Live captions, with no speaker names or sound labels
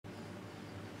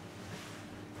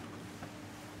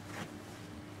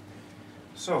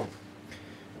So,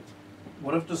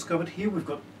 what I've discovered here, we've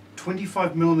got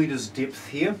 25 millimeters depth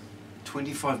here,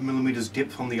 25 millimeters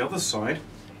depth on the other side.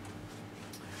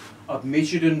 I've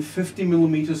measured in 50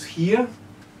 millimeters here,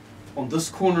 on this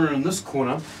corner and this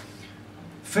corner.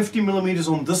 50 millimeters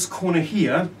on this corner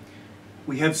here.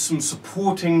 We have some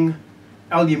supporting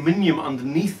aluminium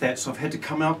underneath that, so I've had to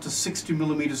come out to 60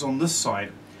 millimeters on this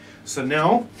side. So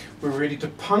now we're ready to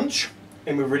punch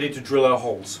and we're ready to drill our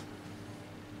holes.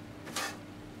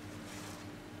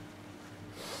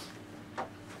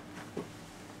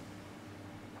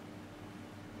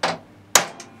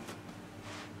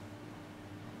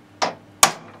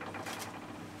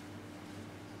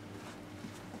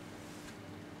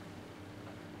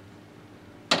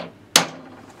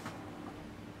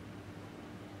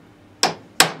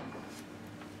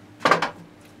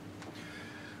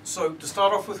 So to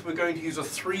start off with, we're going to use a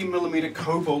 3 millimeter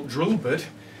cobalt drill bit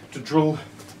to drill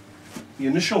the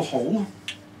initial hole,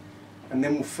 and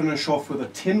then we'll finish off with a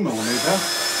 10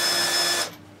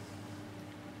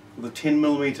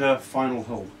 millimeter final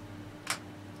hole.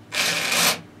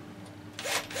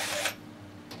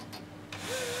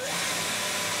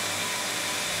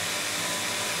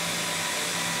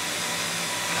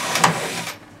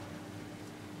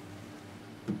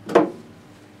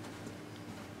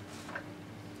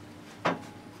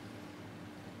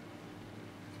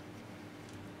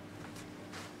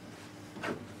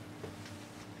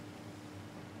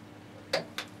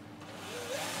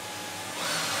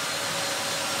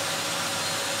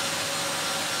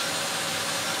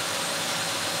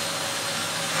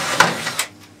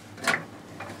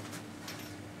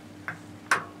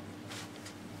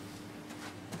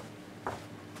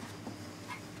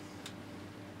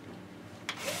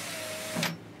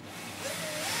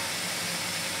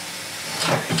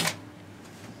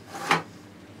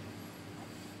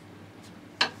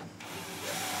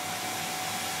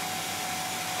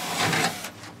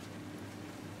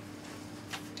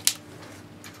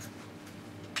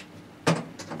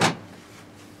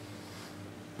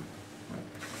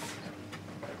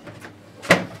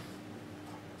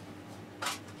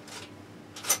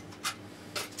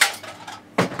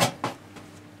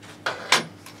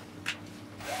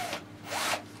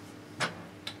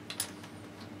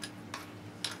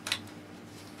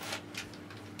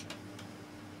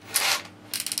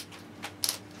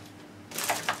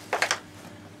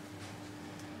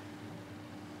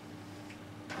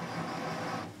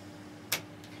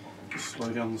 Slow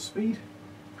down the speed.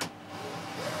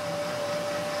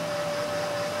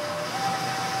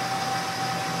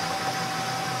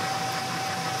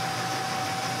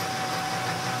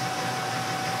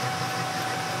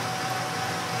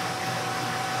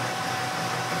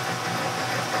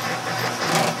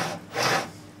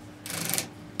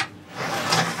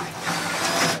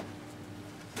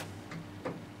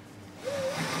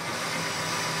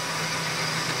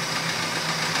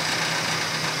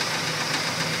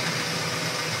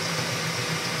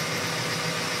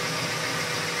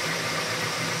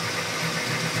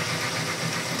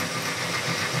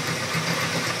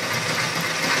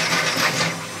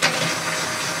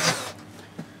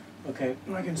 Okay,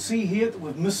 and I can see here that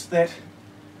we've missed that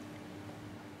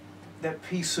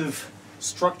piece of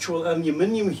structural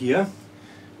aluminium here,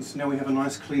 and so now we have a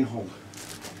nice clean hole.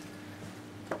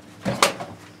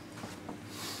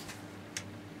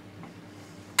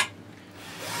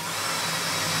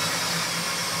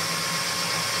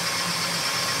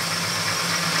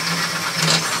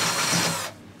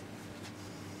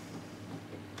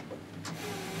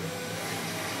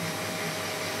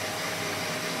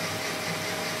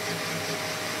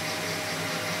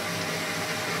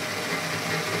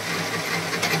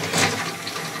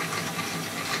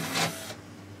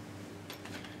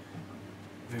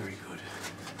 Very good.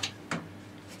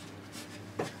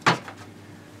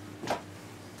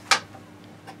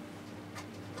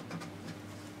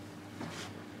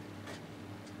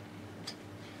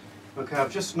 Okay,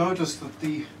 I've just noticed that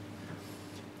the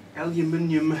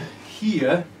aluminium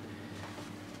here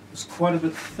is quite a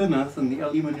bit thinner than the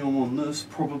aluminium on this,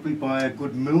 probably by a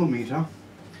good millimeter.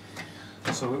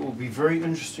 So it will be very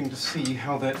interesting to see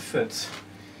how that fits.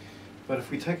 But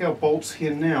if we take our bolts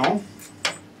here now,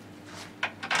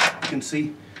 you can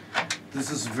see this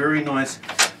is very nice.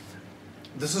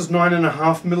 This is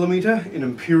 9.5 millimeter in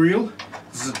imperial.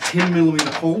 This is a 10 millimeter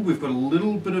hole. We've got a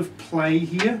little bit of play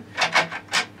here,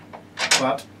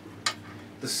 but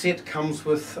the set comes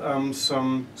with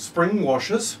some spring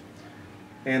washers,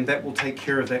 and that will take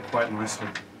care of that quite nicely.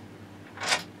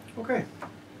 Okay.